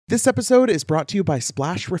This episode is brought to you by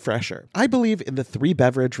Splash Refresher. I believe in the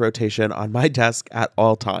 3-beverage rotation on my desk at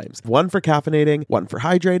all times. One for caffeinating, one for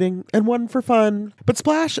hydrating, and one for fun. But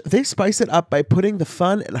Splash, they spice it up by putting the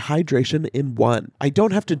fun and hydration in one. I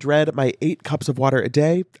don't have to dread my 8 cups of water a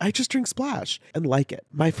day. I just drink Splash and like it.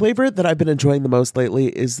 My flavor that I've been enjoying the most lately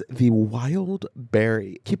is the Wild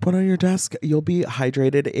Berry. Keep one on your desk. You'll be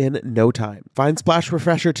hydrated in no time. Find Splash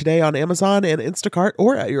Refresher today on Amazon and Instacart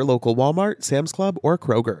or at your local Walmart, Sam's Club, or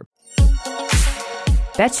Kroger.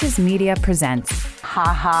 Betches Media presents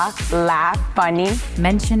Ha laugh, funny.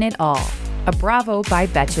 Mention It All, a Bravo by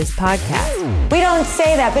Betches podcast. We don't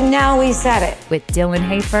say that, but now we said it. With Dylan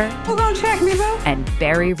Hafer. Who gonna check me, bro? And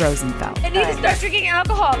Barry Rosenfeld. I need to start drinking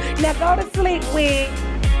alcohol. Now go to sleep, we.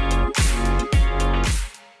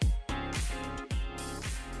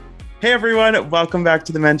 Hey everyone, welcome back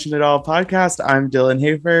to the Mention It All podcast. I'm Dylan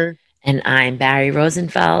Hafer. And I'm Barry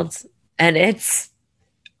Rosenfeld. And it's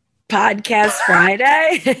Podcast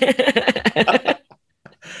Friday.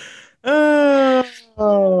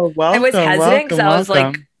 Welcome. I was hesitant because I was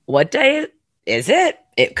welcome. like, what day is it?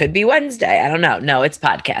 It could be Wednesday. I don't know. No, it's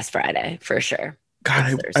Podcast Friday for sure.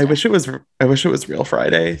 God, I wish it was real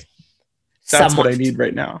Friday. That's what I need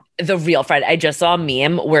right now. The real Friday. I just saw a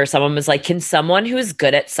meme where someone was like, can someone who's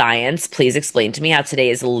good at science please explain to me how today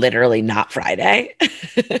is literally not Friday?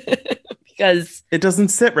 Because it doesn't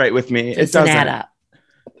sit right with me. It doesn't add up.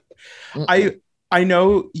 I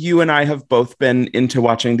know you and I have both been into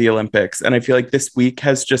watching the Olympics, and I feel like this week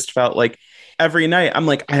has just felt like every night I'm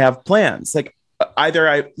like, I have plans. Like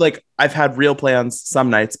either I've had real plans some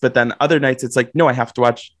nights, but then other nights it's like, no, I have to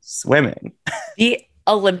watch swimming. The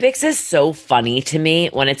Olympics is so funny to me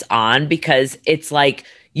when it's on because it's like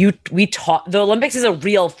the Olympics is a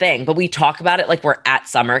real thing, but we talk about it like we're at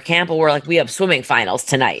summer camp or we're like, we have swimming finals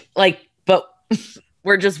tonight. Like, but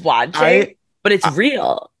we're just watching, but it's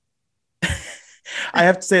real. I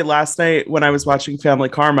have to say, last night when I was watching Family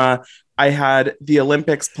Karma, I had the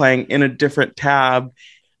Olympics playing in a different tab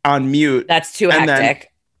on mute. That's too hectic. Then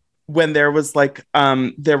when there was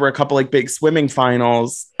there were a couple big swimming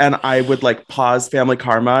finals, and I would pause Family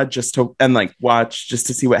Karma watch just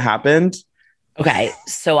to see what happened. Okay,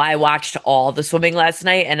 so I watched all the swimming last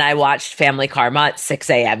night, and I watched Family Karma at 6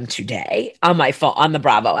 a.m. today on my phone, on the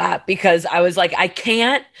Bravo app, because I was like, I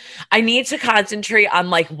need to concentrate on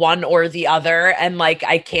one or the other. And I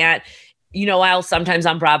can't, I'll sometimes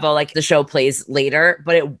on Bravo, the show plays later,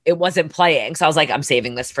 but it wasn't playing. So I was like, I'm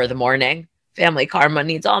saving this for the morning. Family Karma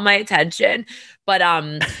needs all my attention. But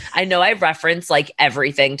I know I reference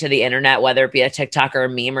everything to the internet, whether it be a TikTok or a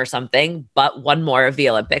meme or something. But one more of the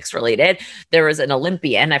Olympics related. There was an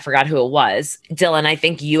Olympian. I forgot who it was. Dylan, I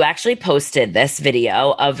think you actually posted this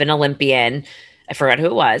video of an Olympian. I forgot who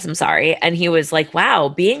it was. I'm sorry. And he was like, wow,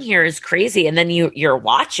 being here is crazy. And then you're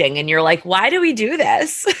watching and you're like, why do we do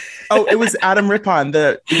this? Oh, it was Adam Rippon,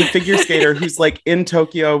 the figure skater who's in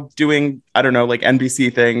Tokyo doing, I don't know,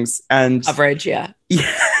 NBC things and coverage. Yeah.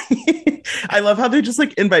 I love how they just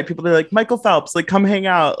invite people. They're like, Michael Phelps, come hang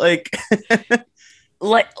out.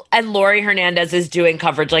 And Lori Hernandez is doing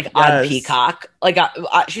coverage on Peacock.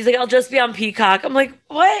 She's like, I'll just be on Peacock. I'm like,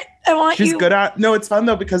 what? I want she's good at. No, it's fun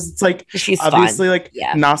though because it's she's obviously fun.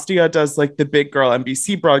 Nastia does the big girl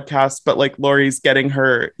NBC broadcast, but Lori's getting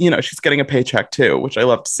her. She's getting a paycheck too, which I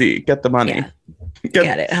love to see. Get the money. Yeah.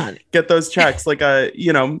 Get it, honey. Get those checks. I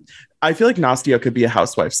feel like Nastia could be a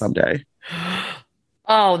housewife someday.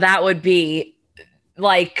 Oh, that would be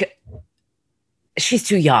she's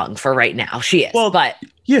too young for right now. She is. Well, but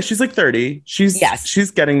yeah, she's 30.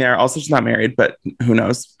 She's getting there. Also, she's not married, but who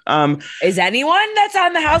knows? Is anyone that's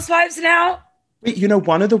on the Housewives now? Wait,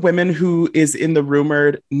 one of the women who is in the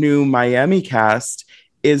rumored new Miami cast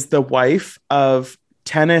is the wife of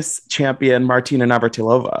tennis champion Martina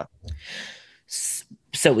Navratilova.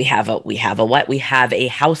 So we have what? We have a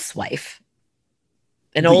housewife,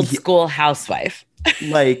 an old school housewife.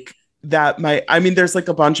 There's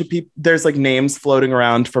a bunch of people, there's names floating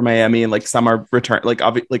around for Miami and some are returned,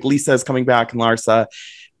 Lisa is coming back and Larsa,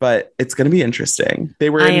 but it's going to be interesting.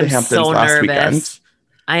 They were in the Hamptons last weekend.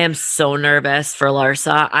 I am so nervous for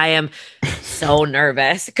Larsa. I am so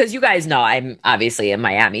nervous because you guys know I'm obviously a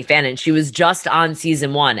Miami fan and she was just on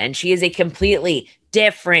season 1 and she is a completely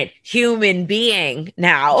different human being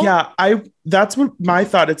now. Yeah, that's what my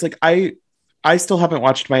thought. It's I still haven't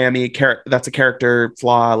watched Miami. That's a character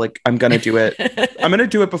flaw. I'm going to do it. I'm going to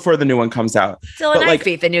do it before the new one comes out. Still, I have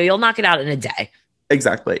faith in you. You'll knock it out in a day.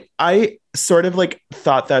 Exactly. I sort of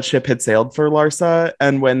thought that ship had sailed for Larsa.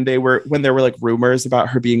 And when there were rumors about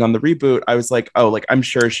her being on the reboot, I was like, oh, I'm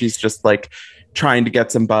sure she's just trying to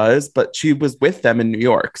get some buzz, but she was with them in New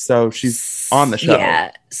York. So she's on the show.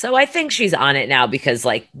 Yeah. So I think she's on it now because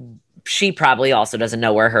like she probably also doesn't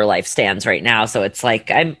know where her life stands right now. So it's like,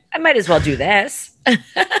 I might as well do this.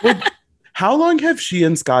 Well, how long have she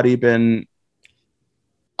and Scotty been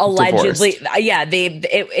allegedly? divorced? Yeah.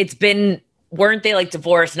 It's been, weren't they like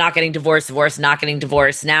divorced, not getting divorced, not getting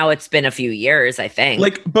divorced? Now it's been a few years, I think.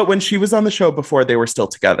 Like, but when she was on the show before, they were still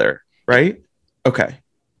together, right? Okay.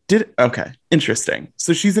 Okay. Interesting.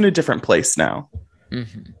 So she's in a different place now.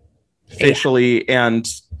 Mm-hmm. Facially and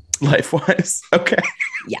life-wise. Okay.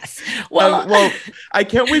 Yes. Well, I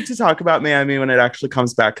can't wait to talk about Miami when it actually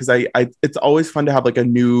comes back, because I it's always fun to have like a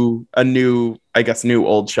new, I guess, new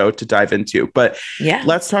old show to dive into. But yeah,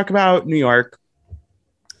 let's talk about New York.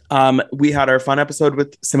 We had our fun episode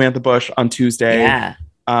with Samantha Bush on Tuesday. Yeah.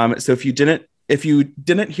 So if you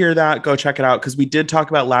didn't hear that, go check it out, because we did talk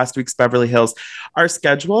about last week's Beverly Hills. Our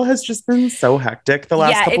schedule has just been so hectic the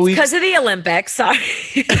last couple weeks. Because of the Olympics. Sorry.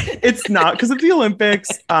 It's not because of the Olympics.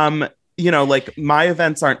 Like my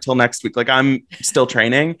events aren't till next week. Like I'm still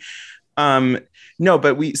training. No,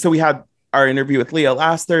 but we had our interview with Leah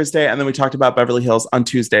last Thursday, and then we talked about Beverly Hills on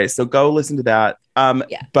Tuesday. So go listen to that.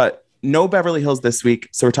 But no Beverly Hills this week.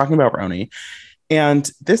 So we're talking about Roni.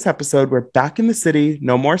 And this episode, we're back in the city,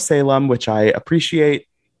 no more Salem, which I appreciate.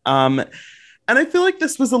 And I feel like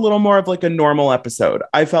this was a little more of like a normal episode.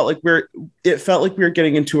 I felt like it felt like we were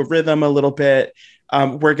getting into a rhythm a little bit.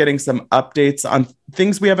 We're getting some updates on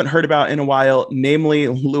things we haven't heard about in a while, namely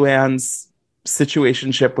Luann's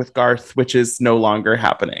situationship with Garth, which is no longer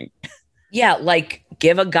happening. Yeah, like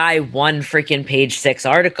give a guy one freaking Page 6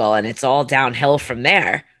 article and it's all downhill from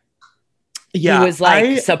there. Yeah, he was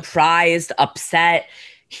like surprised, upset.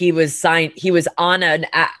 He was on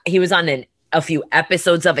a few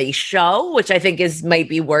episodes of a show, which I think might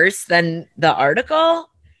be worse than the article.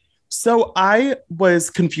 So I was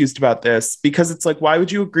confused about this, because it's like, why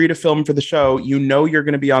would you agree to film for the show? You know you're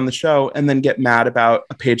going to be on the show, and then get mad about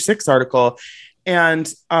a Page 6 article.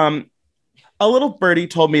 And a little birdie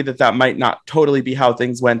told me that might not totally be how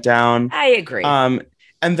things went down. I agree. And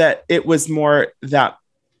that it was more that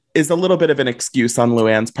is a little bit of an excuse on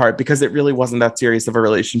Luann's part, because it really wasn't that serious of a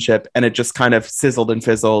relationship, and it just kind of sizzled and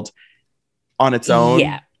fizzled on its own.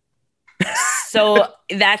 Yeah. So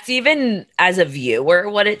that's even as a viewer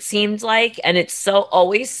what it seemed like. And it's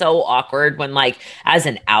always so awkward when, like, as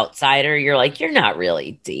an outsider, you're like, you're not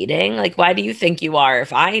really dating. Like, why do you think you are?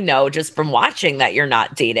 If I know just from watching that you're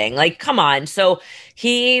not dating, like, come on. So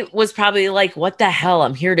he was probably like, what the hell?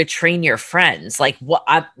 I'm here to train your friends. Like, what?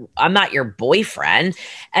 I'm not your boyfriend.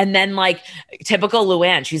 And then, like, typical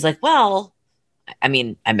Luann, she's like, well, I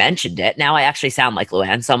mean, I mentioned it. Now I actually sound like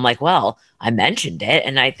Luann. So I'm like, well, I mentioned it.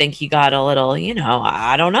 And I think he got a little,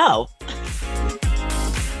 I don't know.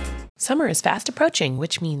 Summer is fast approaching,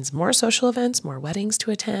 which means more social events, more weddings to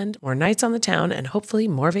attend, more nights on the town, and hopefully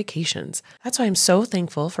more vacations. That's why I'm so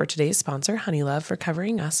thankful for today's sponsor, Honeylove, for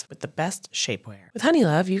covering us with the best shapewear. With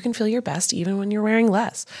Honeylove, you can feel your best even when you're wearing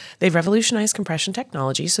less. They've revolutionized compression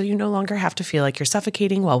technology, so you no longer have to feel like you're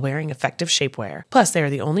suffocating while wearing effective shapewear. Plus, they are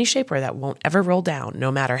the only shapewear that won't ever roll down,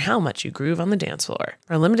 no matter how much you groove on the dance floor.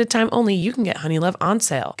 For a limited time only, you can get Honeylove on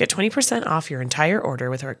sale. Get 20% off your entire order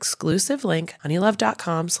with our exclusive link,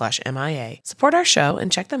 honeylove.com/MIA. Support our show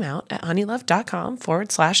and check them out at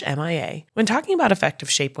honeylove.com/MIA. When talking about effective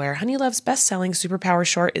shapewear, Honeylove's best-selling Superpower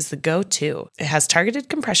Short is the go-to. It has targeted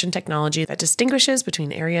compression technology that distinguishes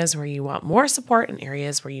between areas where you want more support and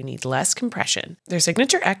areas where you need less compression. Their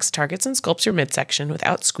Signature X targets and sculpts your midsection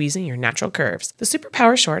without squeezing your natural curves. The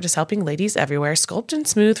Superpower Short is helping ladies everywhere sculpt and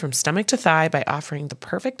smooth from stomach to thigh by offering the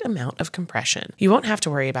perfect amount of compression. You won't have to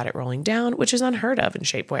worry about it rolling down, which is unheard of in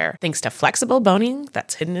shapewear, thanks to flexible boning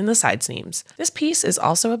that's hidden in the side seams. This piece is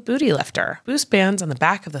also a booty lifter. Boost bands on the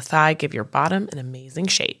back of the thigh give your bottom an amazing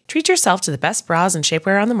shape. Treat yourself to the best bras and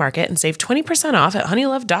shapewear on the market and save 20% off at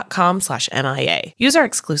honeylove.com/MIA. Use our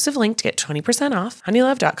exclusive link to get 20% off,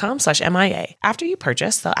 honeylove.com/MIA. After you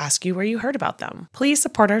purchase, they'll ask you where you heard about them. Please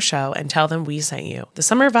support our show and tell them we sent you. The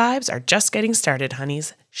summer vibes are just getting started,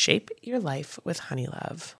 honeys. Shape your life with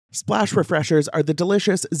Honeylove. Splash Refreshers are the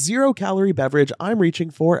delicious zero-calorie beverage I'm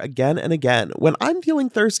reaching for again and again when I'm feeling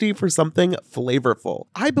thirsty for something flavorful.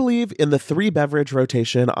 I believe in the 3-beverage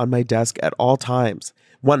rotation on my desk at all times.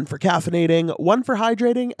 One for caffeinating, one for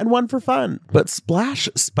hydrating, and one for fun. But Splash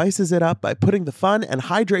spices it up by putting the fun and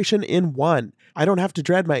hydration in one. I don't have to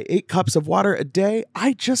dread my 8 cups of water a day.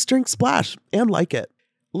 I just drink Splash and like it.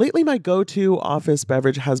 Lately, my go-to office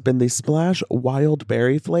beverage has been the Splash Wild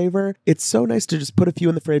Berry flavor. It's so nice to just put a few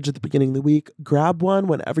in the fridge at the beginning of the week, grab one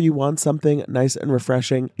whenever you want something nice and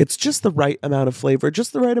refreshing. It's just the right amount of flavor,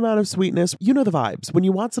 just the right amount of sweetness. You know the vibes. When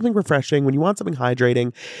you want something refreshing, when you want something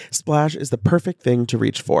hydrating, Splash is the perfect thing to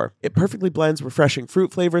reach for. It perfectly blends refreshing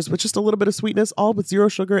fruit flavors with just a little bit of sweetness, all with 0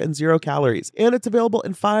 sugar and 0 calories. And it's available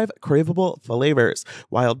in 5 craveable flavors.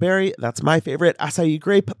 Wild berry, that's my favorite, acai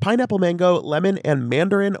grape, pineapple mango, lemon, and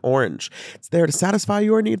mandarin orange. It's there to satisfy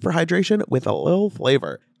your need for hydration with a little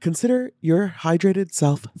flavor. Consider your hydrated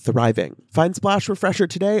self thriving. Find Splash Refresher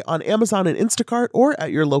today on Amazon and Instacart or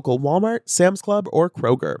at your local Walmart, Sam's Club, or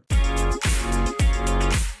Kroger.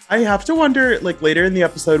 I have to wonder, like later in the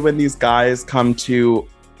episode when these guys come to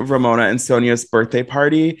Ramona and Sonia's birthday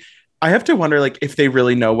party, I have to wonder like if they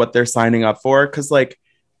really know what they're signing up for. Cause like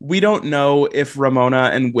we don't know if Ramona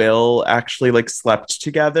and Will actually like slept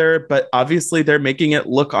together, but obviously they're making it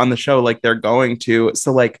look on the show like they're going to.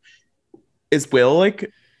 So like, is Will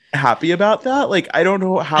like happy about that? Like, I don't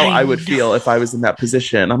know how I would feel if I was in that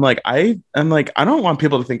position. I'm like, I don't want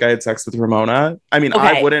people to think I had sex with Ramona. I mean,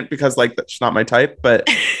 okay. I wouldn't because like that's not my type, but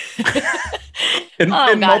in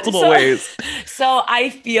multiple ways. So I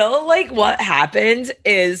feel like what happened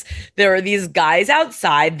is there were these guys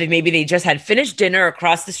outside that maybe they just had finished dinner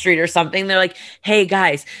across the street or something. They're like, hey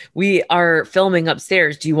guys, we are filming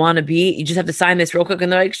upstairs. Do you want to be? You just have to sign this real quick.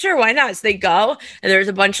 And they're like, sure, why not? So they go and there's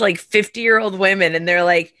a bunch of like 50-year-old women and they're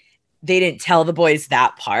like, they didn't tell the boys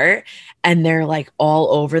that part. And they're like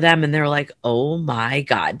all over them. And they're like, oh my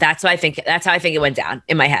God. That's how I think it went down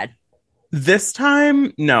in my head. This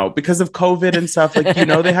time, no, because of COVID and stuff, like, you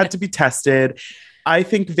know, they had to be tested. I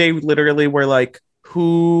think they literally were like,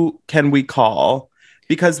 who can we call?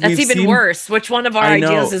 Because that's even worse. Which one of our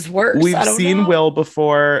ideas is worse? We've seen Will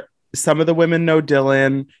before. Some of the women know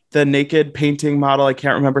Dylan. The naked painting model, I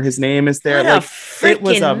can't remember his name, is there. What like, a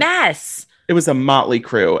freaking mess. It was a motley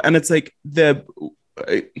crew. And it's like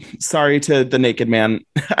sorry to the naked man.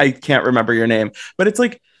 I can't remember your name, but it's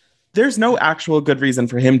like, there's no actual good reason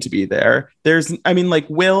for him to be there. Like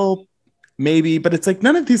Will, maybe, but it's like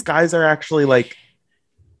none of these guys are actually like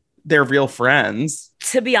they're real friends.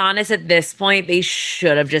 To be honest, at this point, they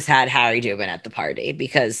should have just had Harry Dubin at the party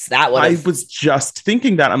because that would. I was just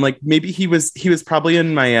thinking that. I'm like, maybe he was probably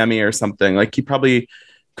in Miami or something. Like he probably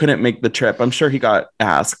couldn't make the trip. I'm sure he got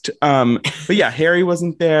asked. But yeah, Harry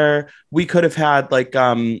wasn't there. We could have had like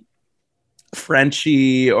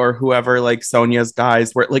Frenchie or whoever, like Sonia's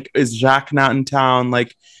guys were like, is Jacques not in town?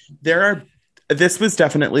 Like this was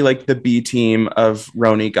definitely like the B team of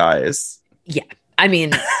Roni guys. Yeah. I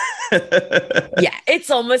mean, yeah, it's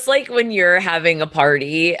almost like when you're having a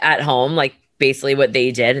party at home, like basically what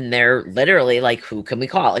they did. And they're literally like, who can we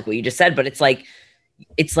call? Like what you just said, but it's like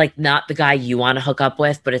not the guy you want to hook up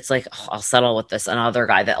with, but it's like, oh, I'll settle with this another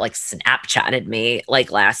guy that like Snapchatted me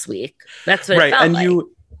like last week. That's what it felt and like.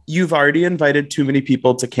 You've already invited too many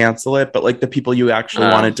people to cancel it, but like the people you actually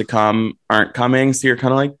wanted to come aren't coming. So you're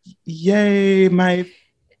kind of like, yay, my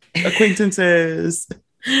acquaintances.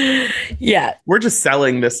 Yeah. We're just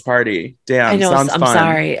selling this party. Damn. I know. Sounds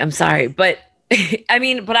fun. I'm sorry. But I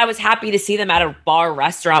mean, but I was happy to see them at a bar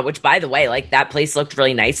restaurant, which by the way, like that place looked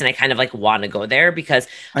really nice. And I kind of like want to go there because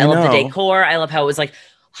I love the decor. I love how it was like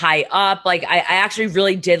high up. Like I actually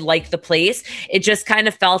really did like the place. It just kind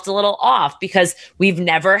of felt a little off because we've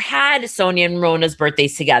never had Sonia and Ramona's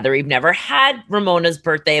birthdays together. We've never had Ramona's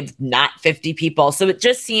birthday of not 50 people. So it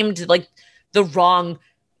just seemed like the wrong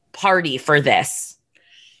party for this.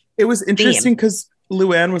 It was interesting because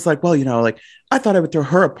Luann was like, well, you know, like I thought I would throw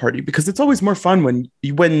her a party because it's always more fun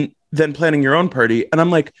when than planning your own party. And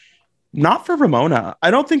I'm like, not for Ramona. I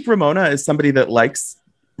don't think Ramona is somebody that likes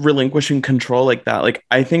relinquishing control like that. Like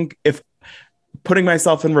I think if putting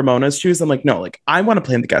myself in Ramona's shoes, I'm like, no, like I want to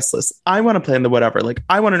plan the guest list. I want to plan the whatever. Like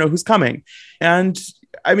I want to know who's coming. And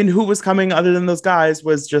I mean, who was coming other than those guys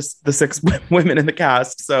was just the 6 women in the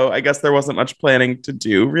cast. So I guess there wasn't much planning to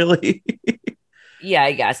do, really. Yeah,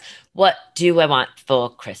 I guess. What do I want for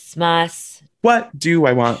Christmas? What do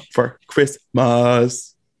I want for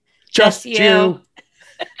Christmas? Just you.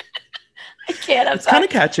 I can't. It's kind of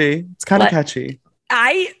catchy. It's kind of catchy.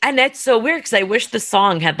 And it's so weird because I wish the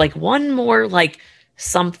song had like one more like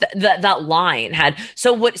something that line had.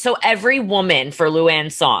 So every woman for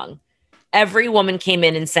Luann's song, every woman came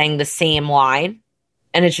in and sang the same line,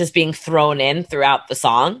 and it's just being thrown in throughout the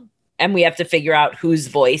song, and we have to figure out whose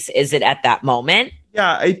voice is it at that moment.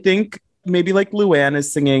 Yeah, I think maybe like Luann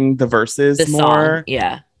is singing the verses more. Song,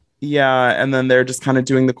 yeah. Yeah, and then they're just kind of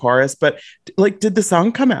doing the chorus. But like, did the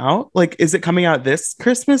song come out? Like, is it coming out this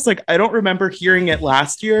Christmas? Like, I don't remember hearing it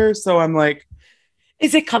last year. So I'm like,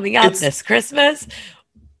 Is it coming out It's- this Christmas?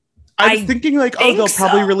 I was I thinking like, oh, think they'll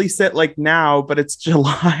probably so. release it like now, but it's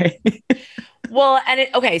July. Well, and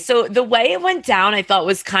okay, so the way it went down, I thought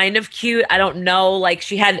was kind of cute. I don't know, like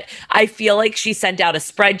I feel like she sent out a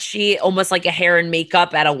spreadsheet, almost like a hair and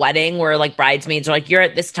makeup at a wedding where like bridesmaids are like, you're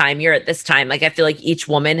at this time, you're at this time. Like I feel like each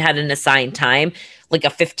woman had an assigned time, like a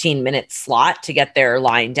 15-minute slot to get their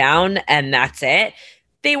line down, and that's it.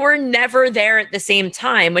 They were never there at the same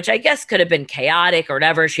time, which I guess could have been chaotic or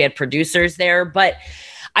whatever. She had producers there, but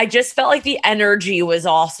I just felt like the energy was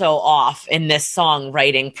also off in this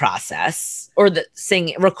songwriting process or the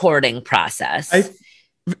recording process.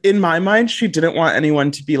 In my mind, she didn't want anyone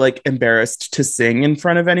to be like embarrassed to sing in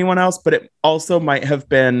front of anyone else, but it also might have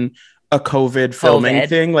been a COVID filming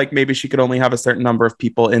thing. Like maybe she could only have a certain number of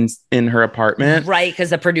people in her apartment. Right,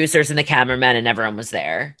 because the producers and the cameramen and everyone was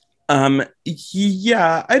there.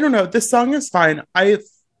 Yeah, I don't know. This song is fine. I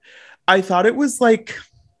thought it was like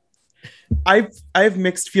I have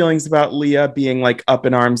mixed feelings about Leah being like up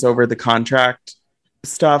in arms over the contract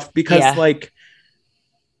stuff because like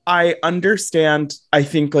I understand, I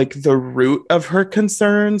think like the root of her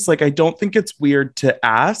concerns. Like I don't think it's weird to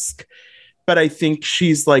ask, but I think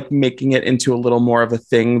she's like making it into a little more of a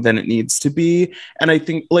thing than it needs to be. And I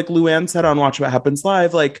think like Luann said on Watch What Happens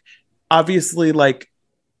Live, like obviously like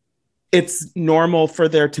it's normal for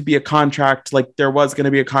there to be a contract. Like there was going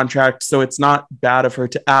to be a contract. So it's not bad of her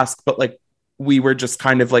to ask, but like we were just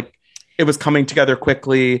kind of like, it was coming together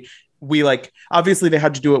quickly. We like, obviously they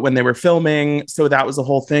had to do it when they were filming. So that was a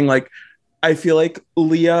whole thing. Like, I feel like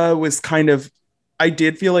Leah was kind of, I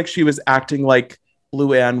did feel like she was acting like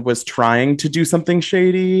Luann was trying to do something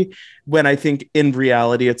shady when I think in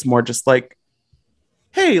reality, it's more just like,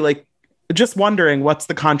 hey, like, just wondering what's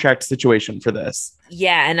the contract situation for this.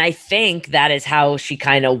 Yeah. And I think that is how she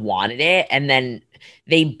kind of wanted it. And then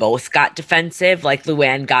they both got defensive. Like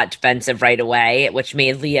Luann got defensive right away, which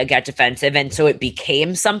made Leah get defensive. And so it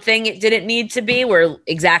became something it didn't need to be, where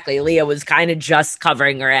exactly Leah was kind of just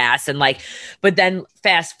covering her ass. And like, but then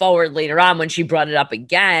fast forward later on when she brought it up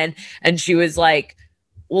again and she was like,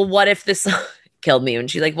 well, what if this killed me? And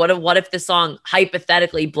she's like, what if the song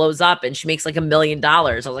hypothetically blows up and she makes like $1 million? I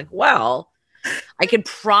was like, well, I can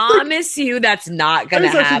promise you that's not going to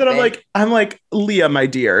happen. I'm like, Leah, my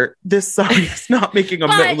dear, this song is not making a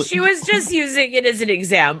million. But she was just using it as an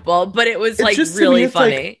example, but it was like really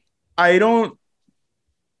funny. Like,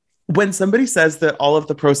 when somebody says that all of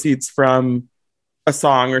the proceeds from a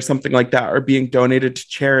song or something like that are being donated to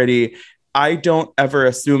charity, I don't ever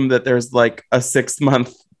assume that there's like a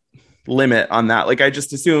 6-month limit on that. Like, I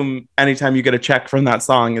just assume anytime you get a check from that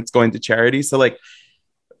song, it's going to charity. So like,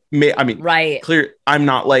 right. Clear. I'm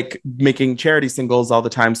not like making charity singles all the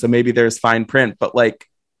time. So maybe there's fine print, but like,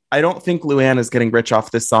 I don't think Luann is getting rich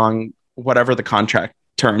off this song, whatever the contract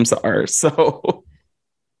terms are. So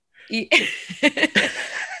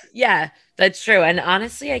yeah, that's true. And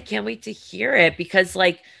honestly, I can't wait to hear it because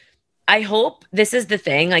like, I hope this is the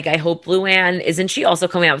thing. Like, I hope Luann, isn't she also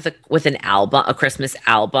coming out with an album, a Christmas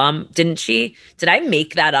album? Didn't she? Did I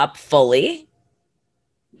make that up fully?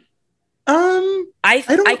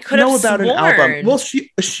 I could know about an album. Well,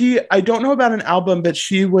 she I don't know about an album, but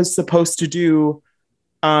she was supposed to do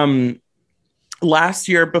last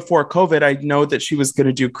year before COVID. I know that she was going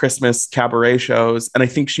to do Christmas cabaret shows, and I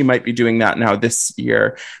think she might be doing that now this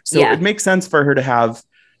year. So it makes sense for her to have,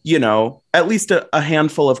 you know, at least a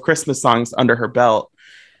handful of Christmas songs under her belt.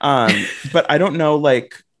 But I don't know,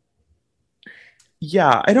 like,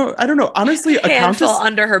 yeah, I don't know. Honestly, a handful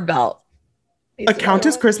under her belt. A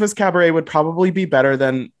Countess Christmas Cabaret would probably be better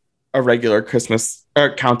than a regular Christmas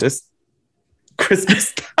Countess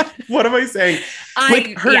Christmas. What am I saying?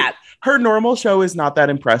 Her normal show is not that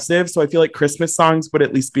impressive, so I feel like Christmas songs would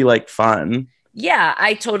at least be like fun. Yeah,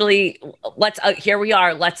 I totally. Here we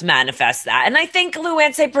are. Let's manifest that. And I think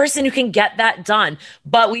Luann's a person who can get that done.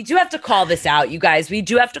 But we do have to call this out, you guys. We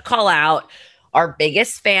do have to call out our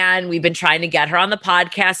biggest fan. We've been trying to get her on the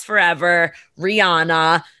podcast forever,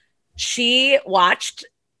 Rihanna. She watched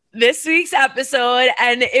this week's episode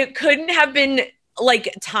and it couldn't have been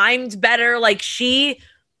like timed better. Like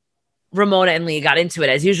Ramona and Leah got into it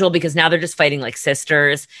as usual because now they're just fighting like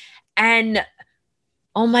sisters. And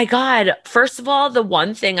oh my God, first of all, the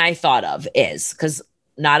one thing I thought of is because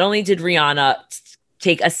not only did Rihanna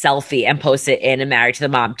take a selfie and post it in a Married to the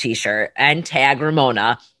Mom t-shirt and tag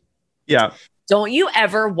Ramona. Yeah. Don't you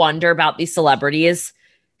ever wonder about these celebrities?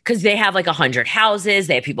 Because they have like 100 houses.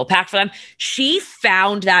 They have people packed for them. She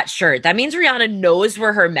found that shirt. That means Rihanna knows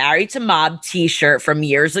where her Married to Mob t-shirt from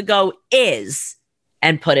years ago is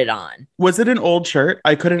and put it on. Was it an old shirt?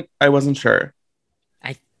 I wasn't sure.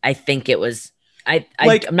 I think it was.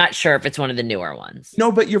 I'm not sure if it's one of the newer ones.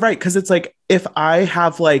 No, but you're right. Cause it's like, if I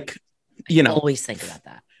have like, I always think about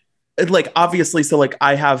that. Like, obviously, so like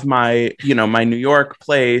I have my, my New York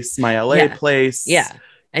place, my LA place. Yeah.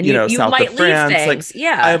 And you South of France. Things. Like,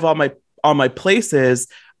 I have all my places.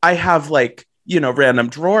 I have like, random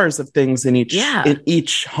drawers of things in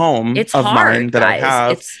each home of mine that I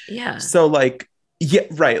have. So like, yeah,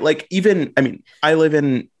 right. Like, even, I mean, I live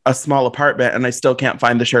in a small apartment and I still can't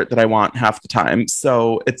find the shirt that I want half the time.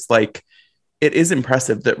 So it's like, it is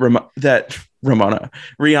impressive that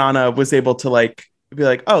Rihanna was able to like be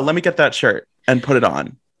like, oh, let me get that shirt and put it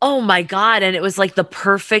on. Oh my God. And it was like the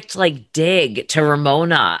perfect like dig to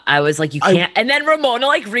Ramona. I was like, you can't. And then Ramona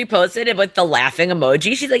like reposted it with the laughing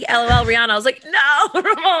emoji. She's like, LOL Rihanna. I was like, no,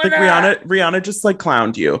 Ramona. Like Rihanna just like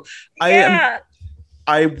clowned you. Yeah.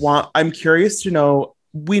 I'm curious to know,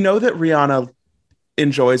 we know that Rihanna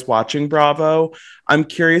enjoys watching Bravo. I'm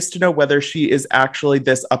curious to know whether she is actually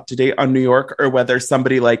this up to date on New York, or whether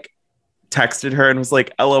somebody like texted her and was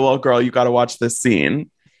like, LOL girl, you got to watch this scene.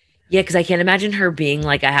 Yeah, because I can't imagine her being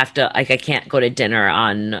like, I can't go to dinner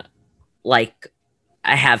on, like,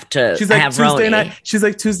 I have to. She's like, Tuesday night. She's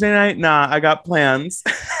like, Tuesday night. Nah, I got plans.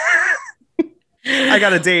 I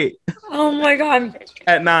got a date. Oh my God.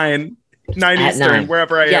 At 9 Eastern,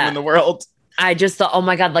 wherever I am in the world. I just thought, oh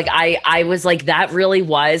my God, like I was like, that really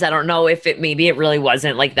was. I don't know if maybe it really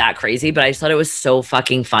wasn't like that crazy, but I just thought it was so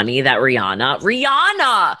fucking funny that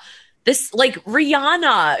Rihanna. This like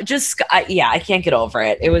Rihanna just I can't get over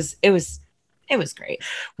it. It was great.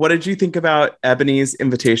 What did you think about Ebony's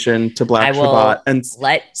invitation to Black Shabbat? And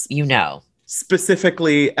let you know.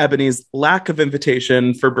 Specifically Ebony's lack of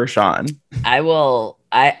invitation for Bershan.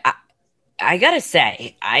 I gotta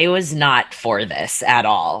say, I was not for this at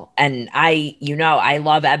all. And I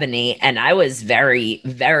love Ebony, and I was very,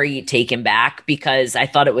 very taken back because I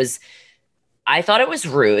thought it was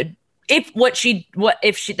rude.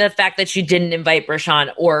 The fact that she didn't invite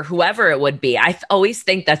Bershan or whoever it would be, I always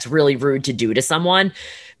think that's really rude to do to someone,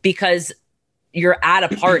 because you're at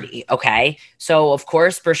a party, okay? So of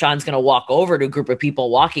course Bershan's gonna walk over to a group of people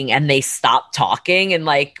walking, and they stop talking, and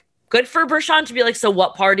like, good for Bershan to be like, so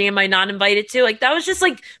what party am I not invited to? Like, that was just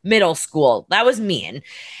like middle school. That was mean.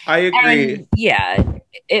 I agree. And, yeah,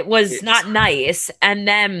 it was not nice. And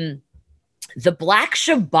then the Black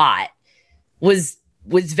Shabbat was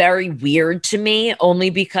very weird to me, only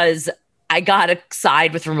because I got a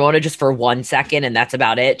side with Ramona just for 1 second, and that's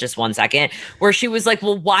about it, just 1 second, where she was like,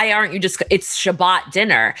 well, why aren't you it's Shabbat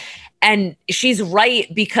dinner? And she's right,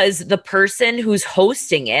 because the person who's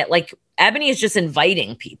hosting it, like, Ebony is just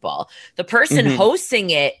inviting people. The person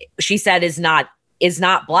hosting it, she said, is not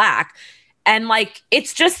Black. And like,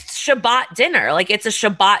 it's just Shabbat dinner. Like, it's a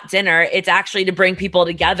Shabbat dinner. It's actually to bring people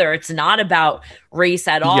together. It's not about race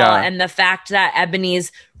at all. Yeah. And the fact that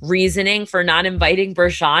Ebony's reasoning for not inviting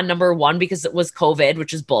Bershan, number one, because it was COVID,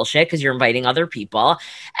 which is bullshit, because you're inviting other people.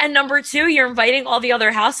 And number two, you're inviting all the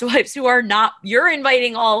other housewives who are not, you're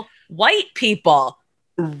inviting all white people.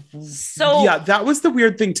 So yeah, that was the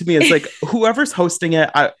weird thing to me. It's like, whoever's hosting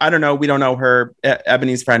it, I don't know. We don't know her,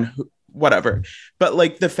 Ebony's friend, whatever. But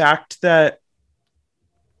like, the fact that,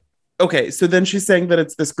 okay, so then she's saying that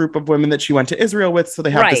it's this group of women that she went to Israel with, so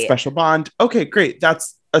they have this special bond. Okay, great.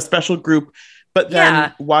 That's a special group. But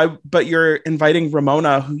then why, but you're inviting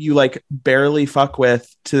Ramona, who you like barely fuck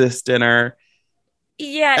with, to this dinner.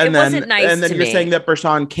 Yeah, and it wasn't nice. And then you're saying that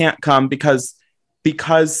Bershan can't come because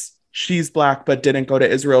she's Black but didn't go to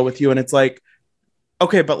Israel with you. And it's like,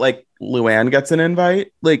 okay, but like, Luann gets an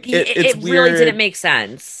invite. Like, it's it weird. Really didn't make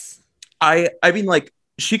sense. I mean, like,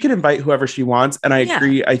 she can invite whoever she wants. And I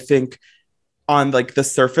agree. I think on like the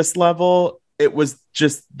surface level, it was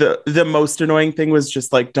just the most annoying thing was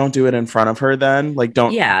just like, don't do it in front of her then. Like,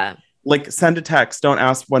 don't like send a text. Don't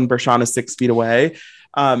ask when Bershan is 6 feet away.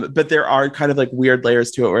 But there are kind of like weird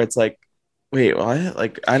layers to it where it's like, wait, what?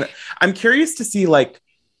 Like, I'm curious to see, like,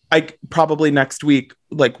 probably next week,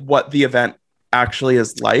 like, what the event actually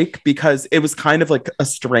is like, because it was kind of like a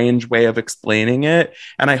strange way of explaining it.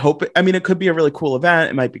 And I hope, I mean, it could be a really cool event.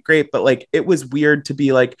 It might be great, but like, it was weird to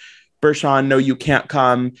be like, Bershan, no, you can't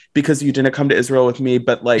come because you didn't come to Israel with me.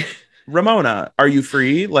 But like, Ramona, are you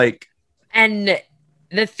free? Like, and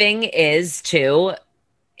the thing is too,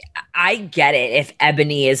 I get it if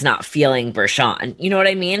Ebony is not feeling Bershan. You know what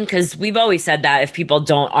I mean? Because we've always said that if people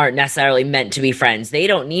aren't necessarily meant to be friends, they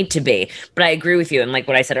don't need to be. But I agree with you. And like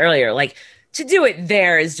what I said earlier, like, to do it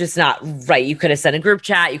there is just not right. You could have sent a group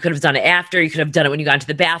chat. You could have done it after. You could have done it when you got into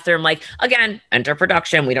the bathroom. Like, again, enter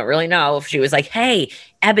production. We don't really know if she was like, hey,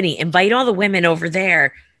 Ebony, invite all the women over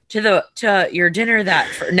there to your dinner that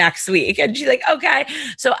for next week. And she's like, okay.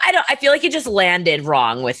 So I feel like it just landed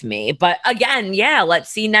wrong with me. But again, yeah, let's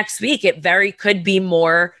see next week. It very could be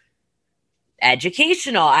more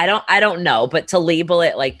educational. I don't know, but to label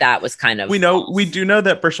it like that was kind of we do know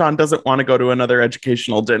that Bershan doesn't want to go to another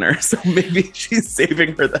educational dinner, so maybe she's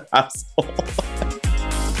saving her the hassle.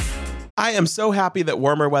 I am so happy that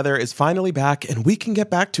warmer weather is finally back and we can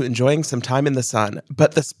get back to enjoying some time in the sun.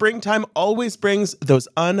 But the springtime always brings those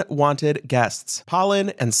unwanted guests, pollen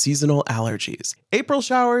and seasonal allergies. April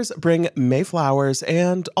showers bring May flowers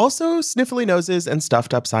and also sniffly noses and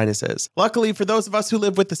stuffed up sinuses. Luckily, for those of us who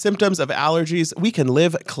live with the symptoms of allergies, we can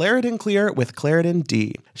live Claritin Clear with Claritin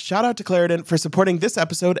D. Shout out to Claritin for supporting this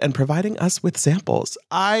episode and providing us with samples.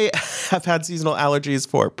 I have had seasonal allergies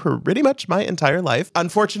for pretty much my entire life.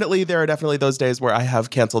 Unfortunately, there are definitely those days where I have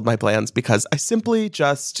canceled my plans because I simply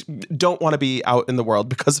just don't want to be out in the world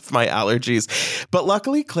because of my allergies. But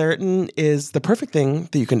luckily, Claritin is the perfect thing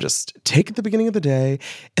that you can just take at the beginning of the day,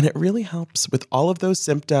 and it really helps with all of those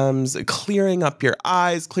symptoms, clearing up your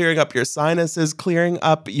eyes, clearing up your sinuses, clearing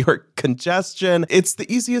up your congestion. It's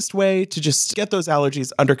the easiest way to just get those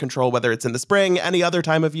allergies under control, whether it's in the spring, any other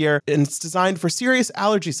time of year, and it's designed for serious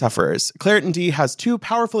allergy sufferers. Claritin D has 2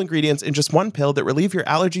 powerful ingredients in just one pill that relieve your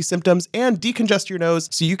allergy symptoms and decongest your nose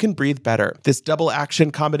so you can breathe better. This double action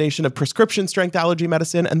combination of prescription strength allergy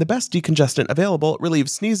medicine and the best decongestant available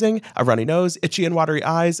relieves sneezing, a runny nose, itchy and watery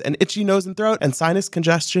eyes, an itchy nose and throat, and sinus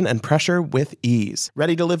congestion and pressure with ease.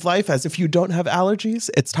 Ready to live life as if you don't have allergies?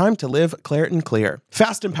 It's time to live Claritin Clear.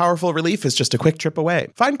 Fast and powerful relief is just a quick trip away.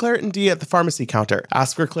 Find Claritin D at the pharmacy counter.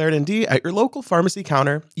 Ask for Claritin D at your local pharmacy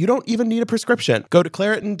counter. You don't even need a prescription. Go to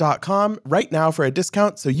Claritin.com right now for a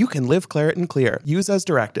discount so you can live Claritin Clear. Use as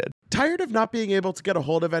directed. Tired of not being able to get a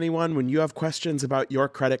hold of anyone when you have questions about your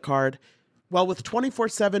credit card? Well, with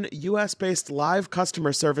 24/7 US-based live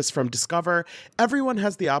customer service from Discover, everyone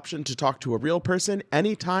has the option to talk to a real person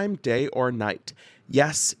anytime, day or night.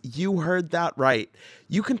 Yes, you heard that right.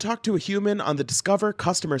 You can talk to a human on the Discover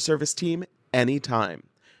customer service team anytime.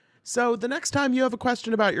 So the next time you have a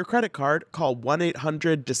question about your credit card, call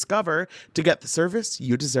 1-800-DISCOVER to get the service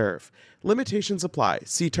you deserve. Limitations apply.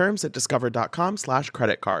 See terms at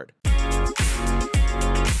discover.com/creditcard.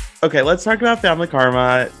 Okay, let's talk about Family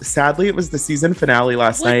Karma. Sadly, it was the season finale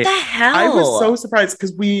last night. What the hell? I was so surprised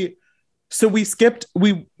because we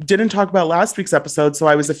didn't talk about last week's episode, so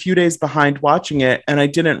I was a few days behind watching it, and I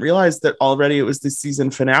didn't realize that already it was the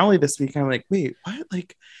season finale this week. I'm like, wait, what?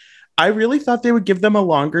 Like, I really thought they would give them a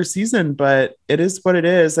longer season, but it is what it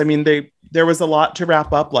is. I mean, there was a lot to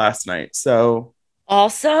wrap up last night, so.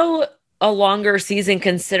 Also, a longer season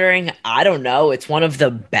considering, I don't know, it's one of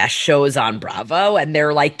the best shows on Bravo, and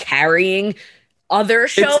they're like carrying other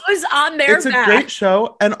shows on their back. It's back. A great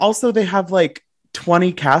show, and also they have like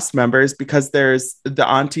 20 cast members because there's the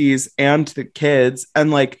aunties and the kids,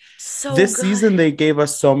 and like this season they gave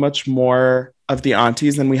us so much more of the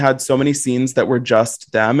aunties, and we had so many scenes that were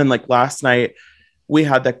just them. And like last night we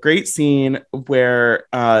had that great scene where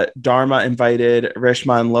Dharma invited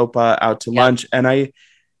Rishma and Lopa out to lunch, and I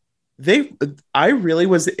really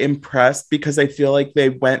was impressed because I feel like they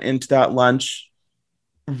went into that lunch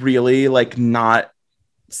really like not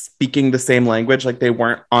speaking the same language, like they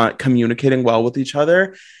weren't communicating well with each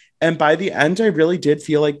other. And by the end, I really did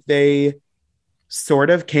feel like they sort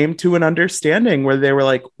of came to an understanding where they were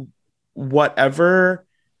like, whatever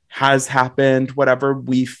has happened, whatever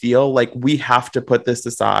we feel, like we have to put this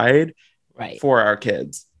aside for our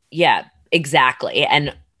kids. Yeah, exactly.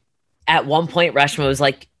 And at one point, Reshma was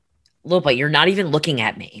like, Lopa, you're not even looking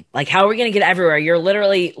at me. Like, how are we going to get everywhere? You're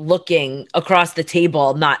literally looking across the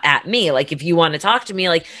table, not at me. Like, if you want to talk to me,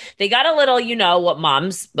 like they got a little, you know, what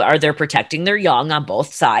moms are, they're protecting their young on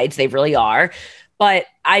both sides. They really are. But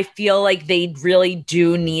I feel like they really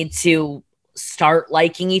do need to start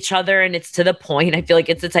liking each other. And it's to the point, I feel like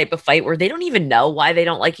it's the type of fight where they don't even know why they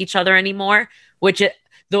don't like each other anymore,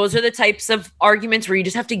 those are the types of arguments where you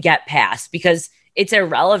just have to get past because it's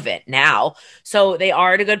irrelevant now. So they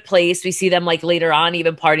are at a good place. We see them like later on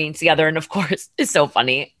even partying together. And of course, it's so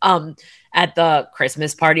funny. At the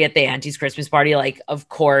Christmas party, at the auntie's Christmas party, like, of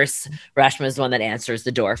course, Reshma is the one that answers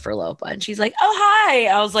the door for Lopa. And she's like, oh, hi.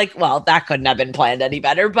 I was like, well, that couldn't have been planned any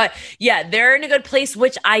better. But yeah, they're in a good place,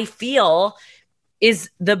 which I feel is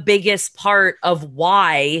the biggest part of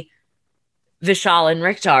why Vishal and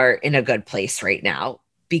Richter are in a good place right now,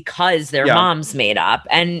 because their moms made up.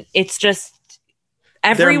 And it's just,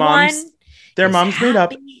 everyone their moms made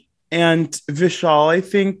up. And Vishal, I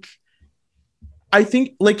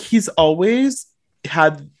think like he's always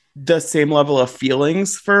had the same level of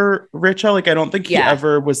feelings for Richa. Like I don't think he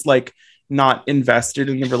ever was like not invested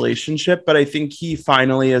in the relationship, but I think he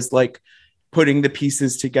finally is like putting the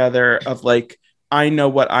pieces together of like, I know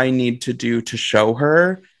what I need to do to show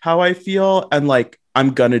her how I feel. And like,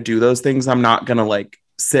 I'm going to do those things. I'm not going to like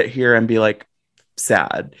sit here and be like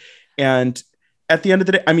sad. And at the end of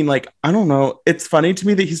the day, I mean, like, I don't know. It's funny to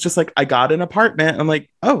me that he's just like, I got an apartment. I'm like,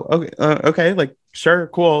 oh, okay. Okay. Like, sure.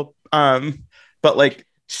 Cool. But like,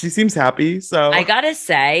 she seems happy. So I gotta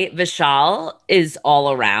say, Vishal is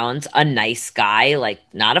all around a nice guy, like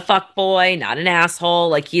not a fuckboy, not an asshole.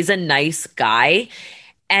 Like he's a nice guy.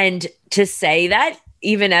 And to say that,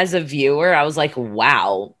 even as a viewer, I was like,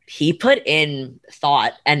 wow, he put in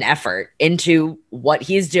thought and effort into what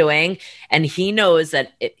he's doing. And he knows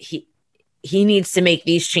that he needs to make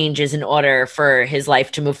these changes in order for his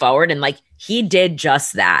life to move forward. And like, he did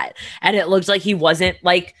just that. And it looked like he wasn't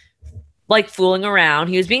like fooling around.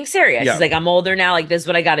 He was being serious. Yeah. He's like, I'm older now. Like, this is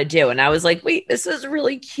what I got to do. And I was like, wait, this is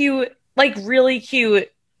really cute. Like, really cute.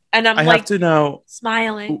 And I have to know,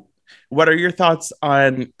 smiling. what are your thoughts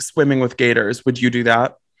on swimming with gators? Would you do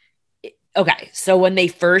that? Okay. So when they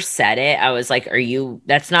first said it, I was like,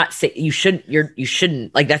 you shouldn't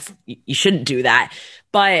do that.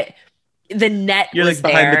 But the net You're was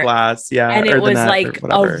like behind there, the glass. Yeah. and or it the was net like or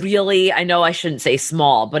whatever. I know I shouldn't say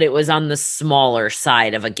small, but it was on the smaller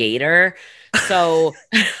side of a gator. So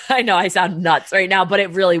I know I sound nuts right now, but it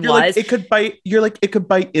really You're was. like, it could bite. You're like, it could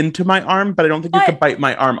bite into my arm, but I don't think it could bite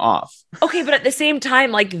my arm off. Okay, but at the same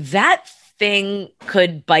time, like that thing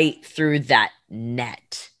could bite through that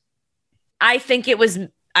net. I think it was,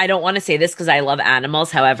 I don't want to say this because I love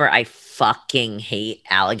animals. However, I fucking hate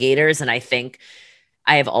alligators. And I think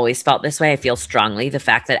I have always felt this way. I feel strongly the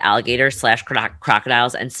fact that alligators /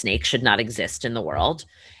 crocodiles and snakes should not exist in the world.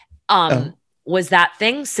 Was that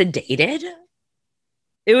thing sedated?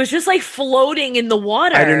 It was just like floating in the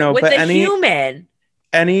water. I don't know, with but a human.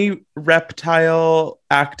 Any reptile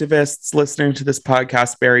activists listening to this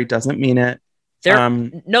podcast, Barry doesn't mean it.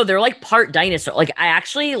 They're like part dinosaur. Like I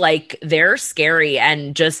actually they're scary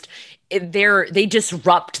and just they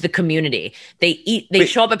disrupt the community. They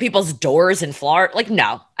show up at people's doors in Florida. Like,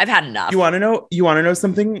 no, I've had enough. You want to know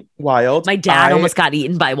something wild? My dad almost got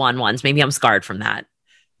eaten by one once. Maybe I'm scarred from that.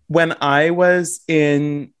 When I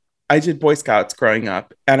did Boy Scouts growing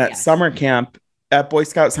up, and at summer camp, at Boy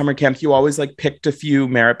Scout summer camp, you always like picked a few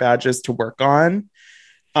merit badges to work on.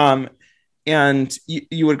 And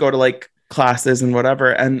you would go to like classes and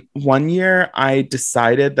whatever. And one year I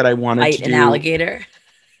decided that I wanted to do an alligator.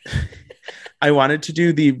 I wanted to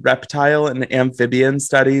do the reptile and amphibian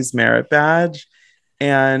studies merit badge.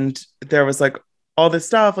 And there was like all this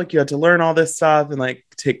stuff, like you had to learn all this stuff and like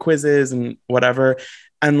take quizzes and whatever.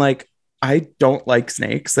 And like, I don't like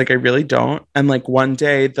snakes. Like I really don't. And like one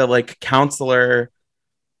day the like counselor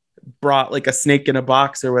brought like a snake in a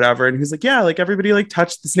box or whatever. And he was like, yeah, like everybody like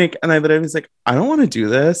touched the snake. And I literally was like, I don't want to do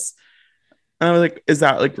this. And I was like, is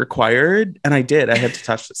that like required? And I did. I had to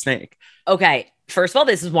touch the snake. Okay. First of all,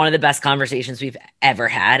 this is one of the best conversations we've ever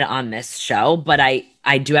had on this show. But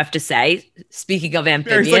I do have to say, speaking of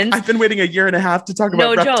amphibians, I've been waiting a year and a half to talk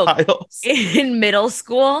about reptiles. In middle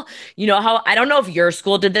school, you know how, I don't know if your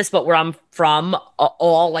school did this, but where I'm from,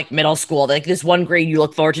 all like middle school, like this one grade, you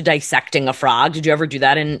look forward to dissecting a frog. Did you ever do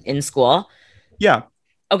that in school? Yeah.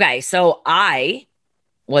 Okay. So I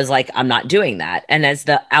was like, I'm not doing that. And as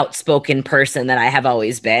the outspoken person that I have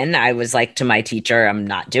always been, I was like to my teacher, I'm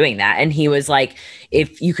not doing that. And he was like,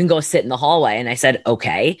 if you can go sit in the hallway. And I said,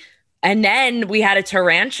 okay. And then we had a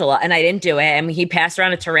tarantula and I didn't do it. And he passed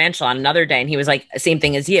around a tarantula on another day. And he was like, same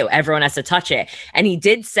thing as you. Everyone has to touch it. And he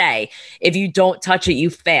did say, if you don't touch it, you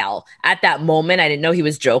fail. At that moment, I didn't know he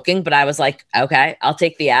was joking, but I was like, okay, I'll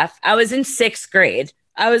take the F. I was in 6th grade.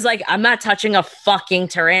 I was like, I'm not touching a fucking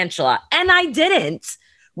tarantula. And I didn't.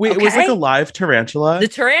 Wait, It was like a live tarantula? The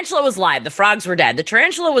tarantula was live. The frogs were dead. The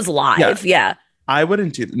tarantula was live. Yeah. I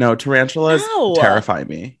wouldn't do that. No, tarantulas terrify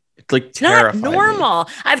me. It's not normal.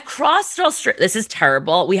 I've crossed Australia. This is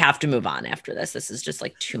terrible. We have to move on after this. This is just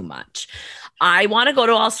like too much. I want to go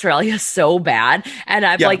to Australia so bad. And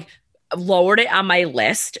I've like lowered it on my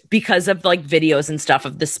list because of like videos and stuff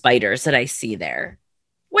of the spiders that I see there.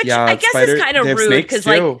 Which I guess is kind of rude because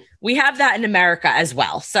like we have that in America as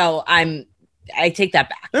well. So I take that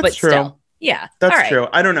back. That's but true. Still. Yeah. That's true.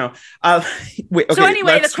 I don't know. Wait, okay, so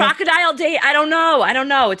anyway, the crocodile date, I don't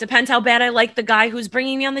know. It depends how bad I like the guy who's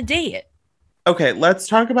bringing me on the date. Okay, let's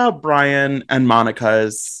talk about Brian and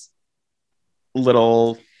Monica's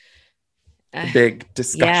little big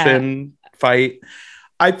discussion fight.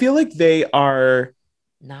 I feel like they are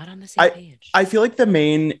not on the same page. I feel like the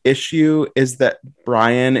main issue is that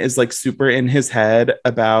Brian is like super in his head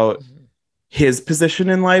about his position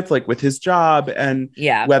in life, like with his job and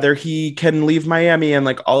whether he can leave Miami and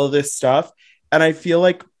like all of this stuff. And I feel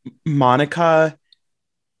like Monica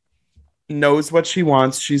knows what she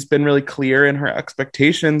wants. She's been really clear in her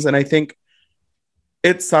expectations. And I think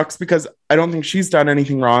it sucks because I don't think she's done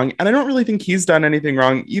anything wrong. And I don't really think he's done anything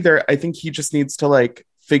wrong either. I think he just needs to like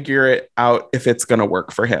figure it out if it's going to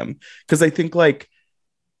work for him. Because I think like,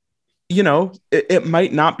 you know, it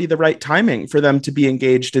might not be the right timing for them to be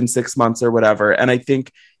engaged in 6 months or whatever. And I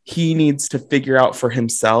think he needs to figure out for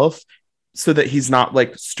himself so that he's not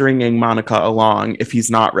like stringing Monica along if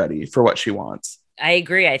he's not ready for what she wants. I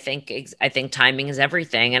agree. I think timing is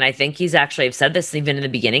everything. And I think he's actually, I've said this even in the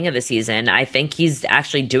beginning of the season, I think he's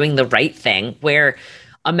actually doing the right thing where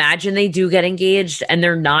imagine they do get engaged and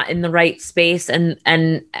they're not in the right space and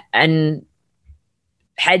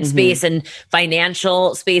headspace and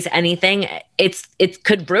financial space, anything, it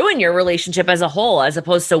could ruin your relationship as a whole, as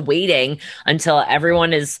opposed to waiting until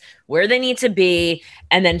everyone is where they need to be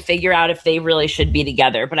and then figure out if they really should be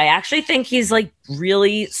together. But I actually think he's like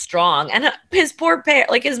really strong. And his poor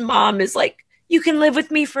parent, like his mom is like, you can live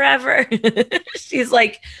with me forever. She's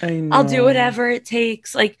like, I'll do whatever it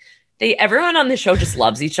takes. Like everyone on the show just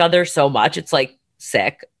loves each other so much. It's like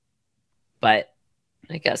sick, but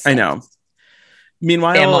I guess I know.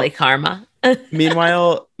 Meanwhile, family karma.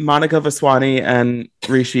 Meanwhile, Monica Vaswani and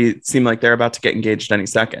Rishi seem like they're about to get engaged any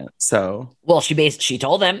second. So, well, she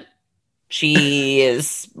told him she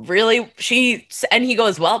is really and he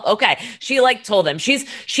goes, well, okay. She like told him she's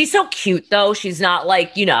so cute though. She's not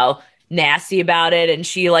like, you know, nasty about it, and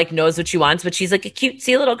she like knows what she wants, but she's like a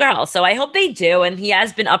cutesy little girl. So I hope they do. And he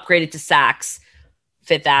has been upgraded to Saks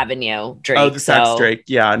Fifth Avenue Drake. Oh, the Saks Drake.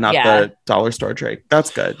 Yeah, not the dollar store Drake. That's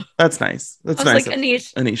good. That's nice. That's nice. Like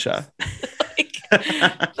Anisha.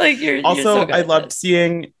 like you're also, you're so good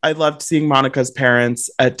I loved seeing Monica's parents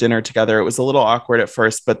at dinner together. It was a little awkward at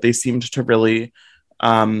first, but they seemed to really,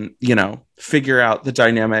 you know, figure out the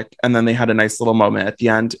dynamic. And then they had a nice little moment at the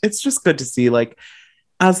end. It's just good to see, like,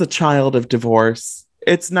 as a child of divorce,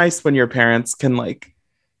 it's nice when your parents can like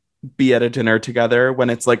be at a dinner together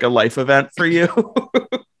when it's like a life event for you.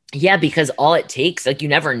 Yeah, because all it takes, like you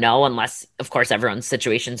never know unless, of course, everyone's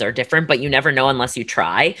situations are different, but you never know unless you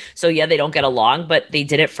try. So yeah, they don't get along, but they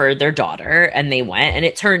did it for their daughter and they went and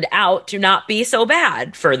it turned out to not be so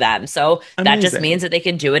bad for them. So that just means that they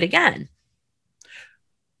can do it again.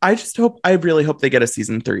 I really hope they get a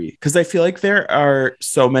season 3 because I feel like there are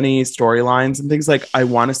so many storylines and things like I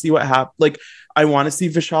want to see what happens. Like I want to see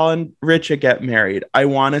Vishal and Richa get married. I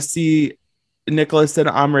want to see Nicholas and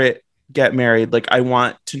Amrit get married. Like I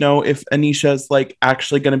want to know if Anisha's like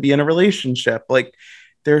actually going to be in a relationship. Like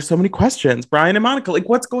there are so many questions. Brian and Monica, like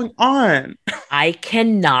what's going on? I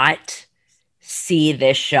cannot see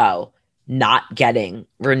this show not getting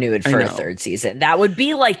renewed for a third season. That would be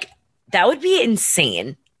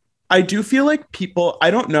insane. I do feel like people,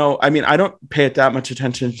 I don't know. I mean, I don't pay that much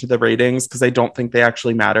attention to the ratings because I don't think they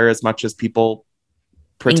actually matter as much as people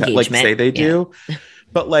pretend, like say they do.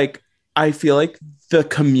 But like, I feel like the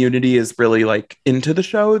community is really like into the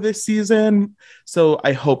show this season. So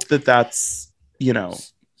I hope that that's, you know,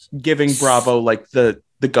 giving Bravo like the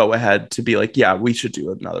go ahead to be like, yeah, we should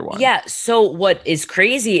do another one. Yeah. So what is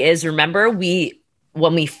crazy is remember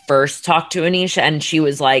when we first talked to Anisha and she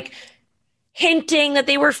was like, hinting that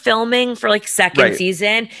they were filming for like second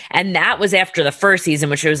season. And that was after the first season,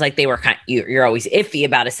 which was like, they were you're always iffy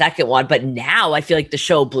about a second one. But now I feel like the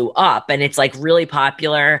show blew up and it's like really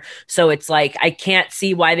popular. So it's like, I can't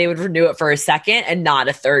see why they would renew it for a second and not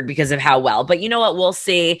a third because of how well, but you know what? We'll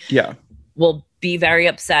see. Yeah. We'll be very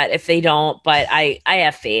upset if they don't, but I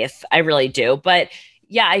have faith. I really do. But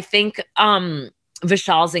yeah, I think,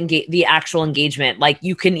 Vishal's the actual engagement, like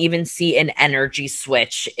you can even see an energy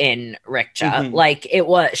switch in Richa. Mm-hmm. Like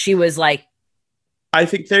she was like, I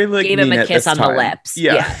think they like gave him a kiss on the lips.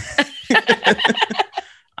 Yeah.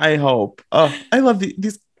 I hope. Oh, I love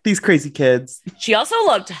these crazy kids. She also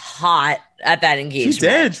looked hot at that engagement. She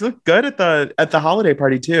did. She looked good at the holiday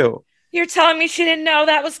party too. You're telling me she didn't know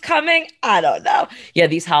that was coming? I don't know. Yeah,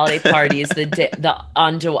 these holiday parties,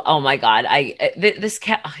 oh my God.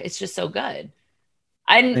 It's just so good.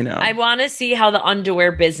 I want to see how the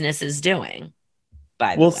underwear business is doing.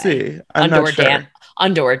 We'll see. Underwear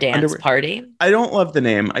dance party. I don't love the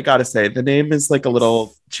name. I gotta say, the name is like a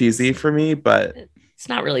little cheesy for me, but it's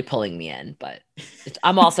not really pulling me in. But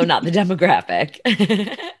I'm also not the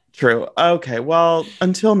demographic. True. Okay. Well,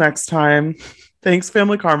 until next time. Thanks,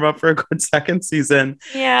 Family Karma, for a good second season.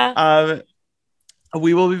 Yeah.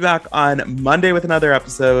 We will be back on Monday with another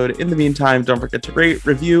episode. In the meantime, don't forget to rate,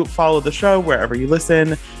 review, follow the show wherever you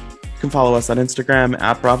listen. can follow us on Instagram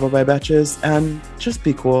at Bravo by Betches, and just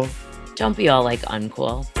be cool. Don't be all like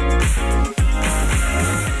uncool.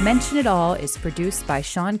 Mention It All is produced by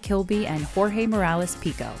Sean Kilby and Jorge Morales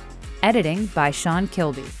Pico. Editing by Sean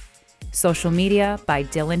Kilby. Social media by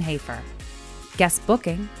Dylan Hafer. Guest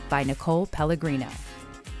booking by Nicole Pellegrino.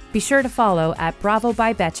 Be sure to follow at Bravo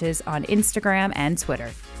by Betches on Instagram and Twitter.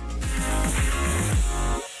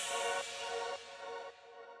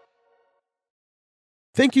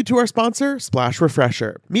 Thank you to our sponsor, Splash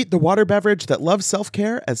Refresher. Meet the water beverage that loves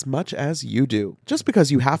self-care as much as you do. Just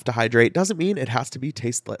because you have to hydrate doesn't mean it has to be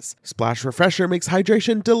tasteless. Splash Refresher makes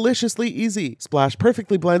hydration deliciously easy. Splash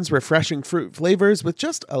perfectly blends refreshing fruit flavors with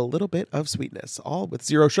just a little bit of sweetness, all with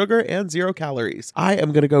 0 sugar and 0 calories. I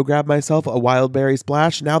am going to go grab myself a wild berry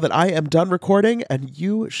splash now that I am done recording, and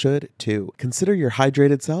you should too. Consider your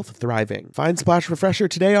hydrated self thriving. Find Splash Refresher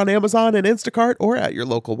today on Amazon and Instacart or at your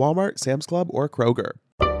local Walmart, Sam's Club, or Kroger.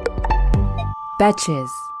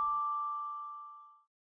 Betches.